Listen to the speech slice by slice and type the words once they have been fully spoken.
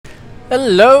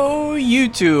Hello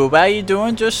YouTube, how you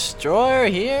doing? Destroyer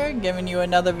here, giving you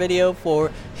another video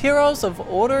for Heroes of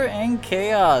Order and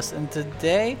Chaos, and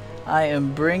today I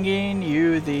am bringing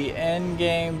you the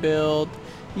endgame build.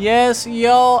 Yes,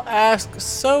 y'all asked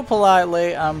so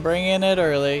politely, I'm bringing it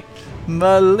early.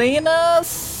 Melina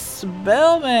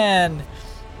Spellmen.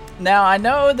 Now I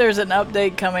know there's an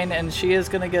update coming and she is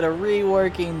going to get a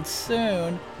reworking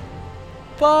soon,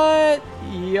 but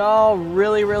y'all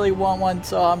really want one,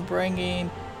 so I'm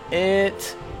bringing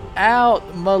it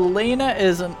out. Melina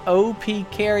is an OP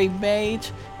carry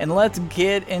mage, and let's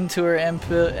get into her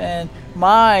input and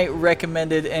my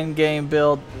recommended endgame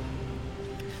build.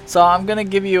 So I'm gonna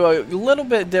give you a little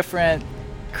bit different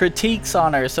critiques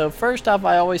on her. So first off,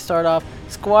 I always start off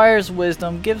Squire's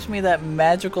Wisdom gives me that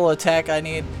magical attack I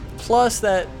need, plus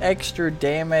that extra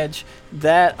damage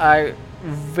that I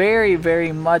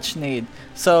very much need.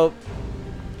 So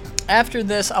after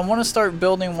this, I want to start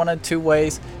building one of two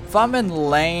ways. If I'm in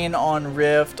lane on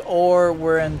Rift or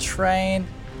we're in train,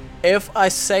 if I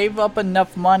save up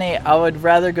enough money, I would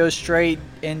rather go straight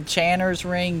Enchanter's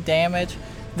Ring damage.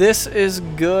 This is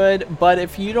good, but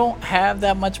if you don't have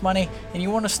that much money and you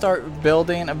want to start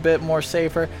building a bit more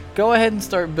safer, go ahead and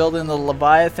start building the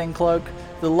Leviathan Cloak.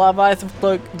 The Leviathan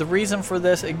Cloak, the reason for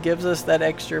this, it gives us that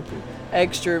extra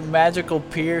magical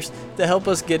pierce to help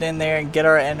us get in there and get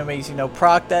our enemies, you know,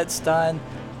 proc that stun,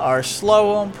 or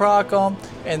slow them, proc them,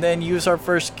 and then use our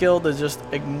first skill to just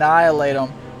annihilate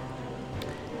them.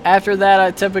 After that,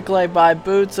 I typically buy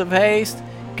Boots of Haste,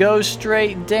 go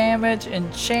straight damage,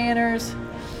 enchanters.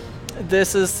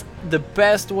 This is the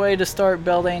best way to start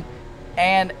building.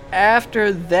 And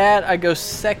after that, I go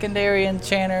secondary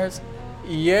enchanters.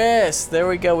 Yes, there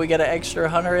we go. We got an extra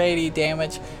 180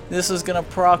 damage. This is going to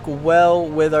proc well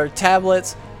with our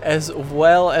tablets as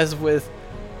well as with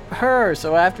her.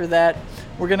 So after that,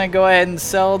 we're going to go ahead and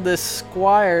sell this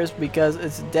Squires because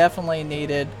it's definitely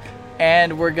needed.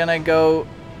 And we're going to go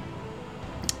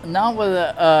not with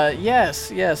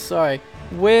a,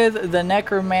 with the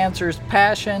Necromancer's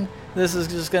Passion. This is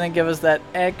just going to give us that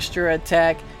extra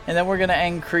attack. And then we're going to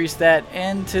increase that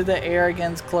into the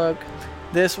Arrogance Cloak.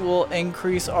 This will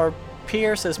increase our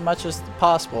pierce as much as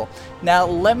possible. Now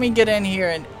let me get in here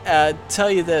and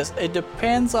tell you this. It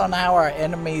depends on how our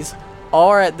enemies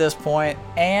are at this point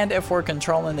and if we're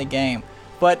controlling the game.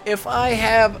 But if I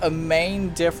have a main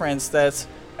difference that's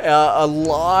a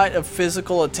lot of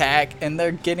physical attack and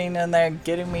they're getting in there,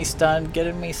 getting me stunned,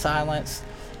 getting me silenced,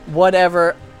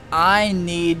 whatever, I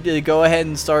need to go ahead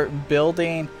and start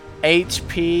building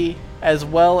HP as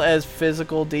well as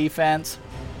physical defense.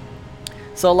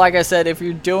 So like I said, if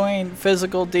you're doing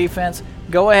physical defense,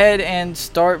 go ahead and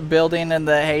start building in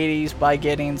the Hades by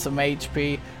getting some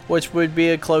HP, which would be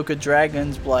a Cloak of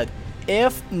Dragon's Blood.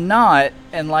 If not,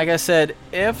 and like I said,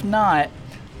 if not,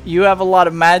 you have a lot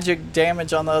of magic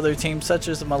damage on the other team, such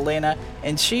as Melina,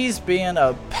 and she's being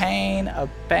a pain.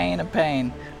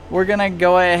 We're going to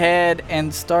go ahead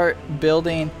and start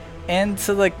building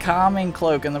into the Calming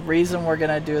Cloak, and the reason we're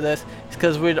going to do this is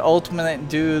because we'd ultimately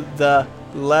do the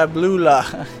La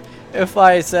Blula, if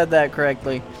I said that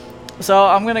correctly. So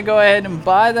I'm going to go ahead and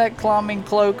buy that Calming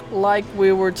Cloak like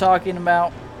we were talking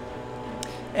about.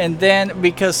 And then,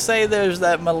 because say there's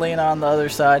that Melina on the other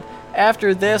side,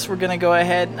 after this we're going to go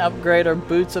ahead and upgrade our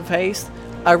Boots of Haste.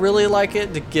 I really like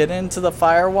it to get into the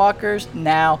Firewalkers.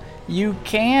 Now, you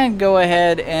can go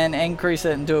ahead and increase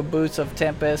it into a Boots of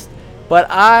Tempest, but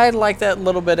I like that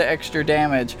little bit of extra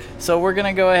damage. So we're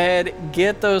going to go ahead,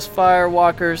 get those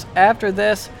Firewalkers. After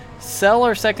this, sell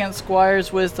our second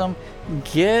Squire's Wisdom,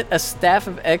 get a Staff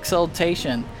of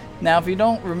Exaltation. Now, if you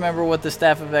don't remember what the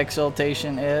Staff of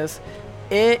Exaltation is,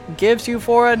 it gives you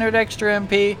 400 extra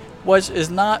MP, which is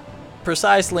not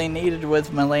precisely needed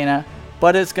with Melina,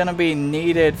 but it's going to be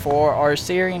needed for our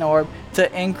Searing Orb to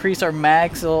increase our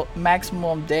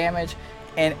maximum damage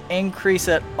and increase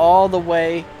it all the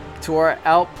way to our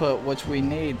output, which we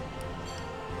need.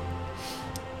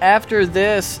 After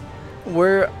this,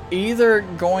 we're either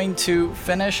going to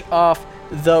finish off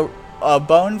the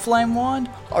Bone Flame Wand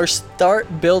or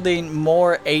start building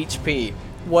more HP.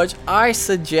 What I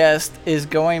suggest is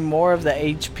going more of the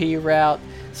HP route.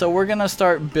 So we're going to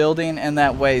start building in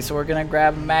that way. So we're going to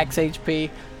grab max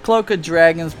HP, Cloak of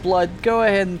Dragon's Blood, go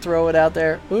ahead and throw it out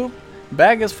there. Oop,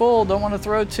 bag is full, don't want to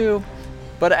throw two.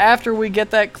 But after we get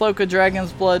that Cloak of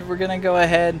Dragon's Blood, we're going to go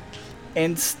ahead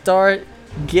and start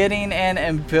getting in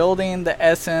and building the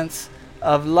essence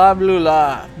of La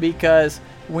Blula, because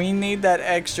we need that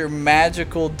extra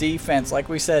magical defense. Like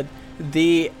we said,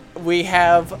 we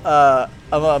have a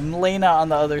Melina on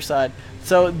the other side.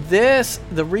 So this,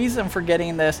 the reason for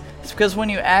getting this is because when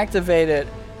you activate it,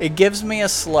 it gives me a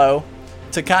slow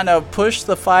to kind of push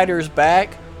the fighters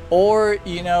back, or,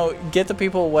 you know, get the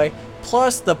people away.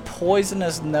 Plus the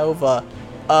poisonous Nova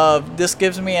of this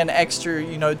gives me an extra,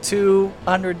 you know,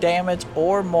 200 damage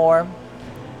or more.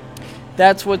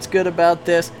 That's what's good about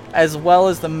this, as well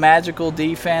as the magical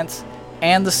defense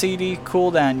and the CD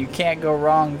cooldown. You can't go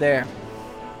wrong there.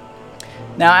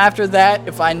 Now after that,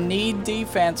 if I need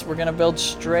defense, we're going to build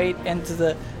straight into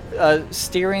the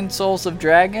Steering Souls of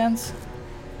Dragons.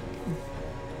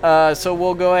 So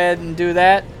we'll go ahead and do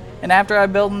that. And after I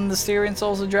build in the Steering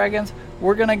Souls of Dragons,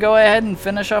 we're going to go ahead and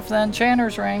finish off the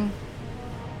Enchanter's Ring.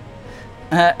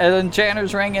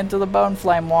 Enchanter's Ring into the Bone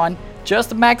Flame one, just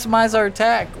to maximize our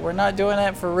attack. We're not doing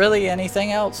it for really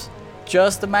anything else,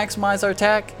 just to maximize our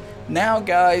attack. Now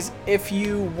guys, if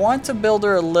you want to build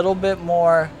her a little bit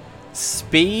more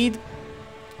speed,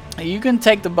 you can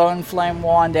take the Bone Flame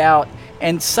wand out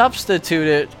and substitute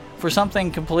it for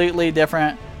something completely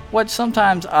different, which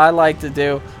sometimes I like to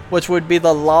do, which would be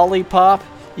the Lollipop.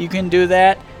 You can do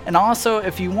that. And also,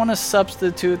 if you want to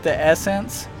substitute the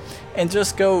essence and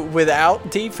just go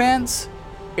without defense,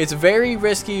 it's very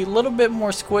risky, a little bit more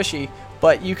squishy,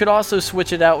 but you could also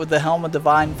switch it out with the Helm of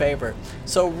Divine Favor.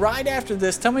 So right after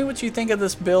this, tell me what you think of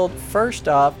this build first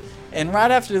off, and right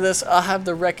after this I'll have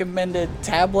the recommended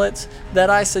tablets that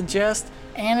I suggest,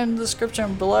 and in the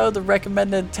description below the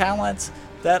recommended talents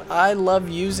that I love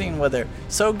using with her.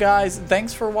 So guys,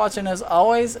 thanks for watching as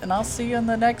always, and I'll see you in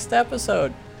the next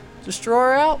episode.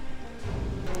 Destroyer out.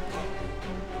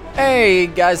 Hey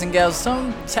guys and gals,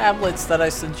 some tablets that I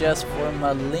suggest for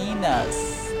Melina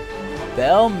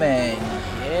Spellmen.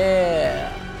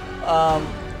 Yeah.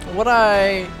 What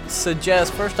I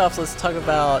suggest, first off, let's talk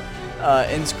about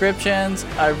inscriptions.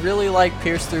 I really like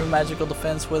Pierce Through Magical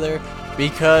Defense with her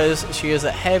because she is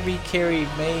a heavy carry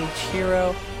mage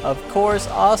hero. Of course,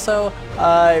 also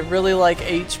I really like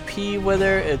HP with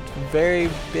her. It's very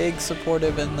big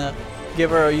supportive in the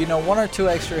give her, you know, 1 or 2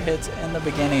 extra hits in the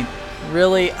beginning.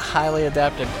 Really highly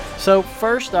adaptive. So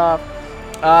first off,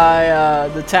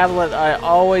 the tablet I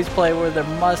always play with, a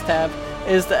must-have,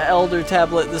 is the Elder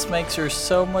Tablet. This makes her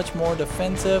so much more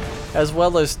defensive as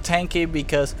well as tanky,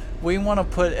 because we want to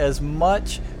put as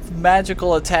much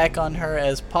magical attack on her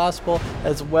as possible,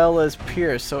 as well as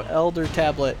pierce. So Elder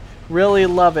Tablet, really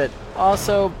love it.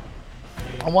 Also,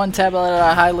 one tablet that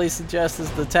I highly suggest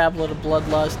is the Tablet of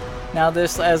Bloodlust. Now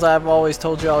this, as I've always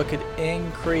told y'all, could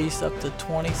increase up to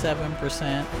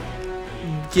 27%,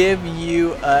 give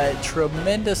you a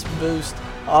tremendous boost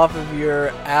off of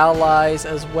your allies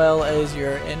as well as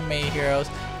your enemy heroes,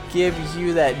 give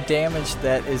you that damage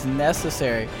that is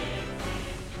necessary.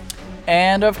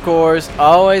 And of course,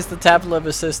 always the Tablet of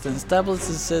Assistance. Tablet's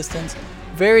Assistance,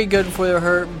 very good for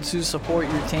her to support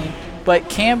your team, but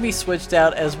can be switched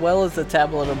out, as well as the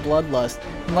Tablet of Bloodlust.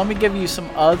 And let me give you some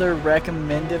other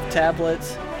recommended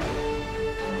tablets.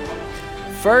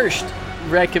 First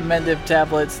recommended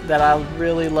tablets that I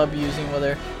really love using with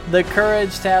her, the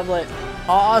Courage Tablet.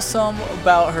 Awesome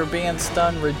about her being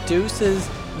stunned, reduces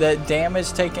that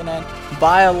damage taken in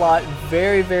by a lot.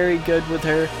 Very, very good with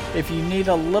her if you need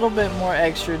a little bit more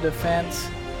extra defense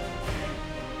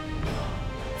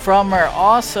from her.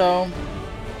 Also,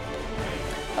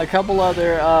 a couple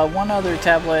other, one other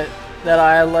tablet that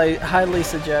I highly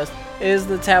suggest is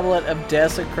the Tablet of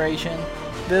Desecration.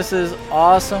 This is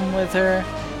awesome with her.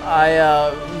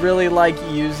 I really like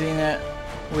using it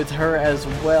with her as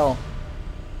well.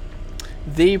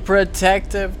 The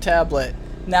Protective Tablet.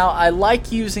 Now I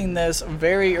like using this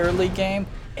very early game,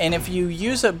 and if you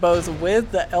use it both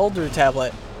with the Elder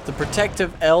Tablet, the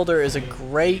Protective Elder is a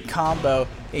great combo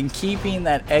in keeping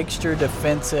that extra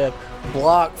defensive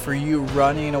block for you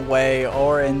running away,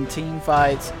 or in team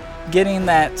fights getting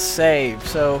that save.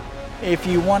 So if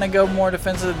you want to go more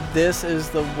defensive, this is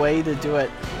the way to do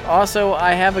it. Also,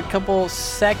 I have a couple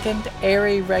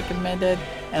secondary recommended,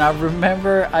 and I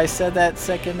remember I said that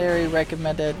secondary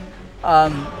recommended.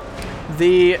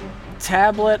 The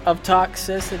Tablet of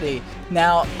Toxicity.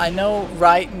 Now I know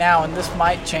right now, and this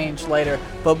might change later,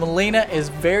 but Melina is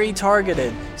very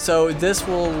targeted, so this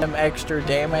will give extra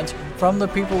damage from the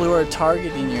people who are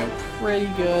targeting you. Pretty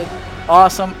good,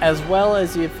 awesome, as well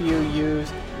as if you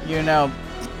use, you know,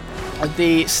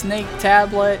 the Snake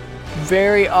Tablet.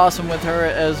 Very awesome with her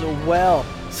as well.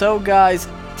 So guys,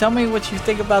 tell me what you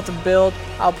think about the build.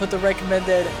 I'll put the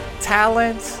recommended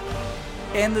talents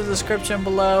in the description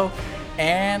below,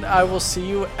 and I will see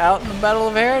you out in the Battle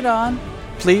of Herodon.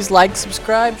 Please like,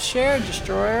 subscribe, share.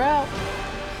 Destroyer out.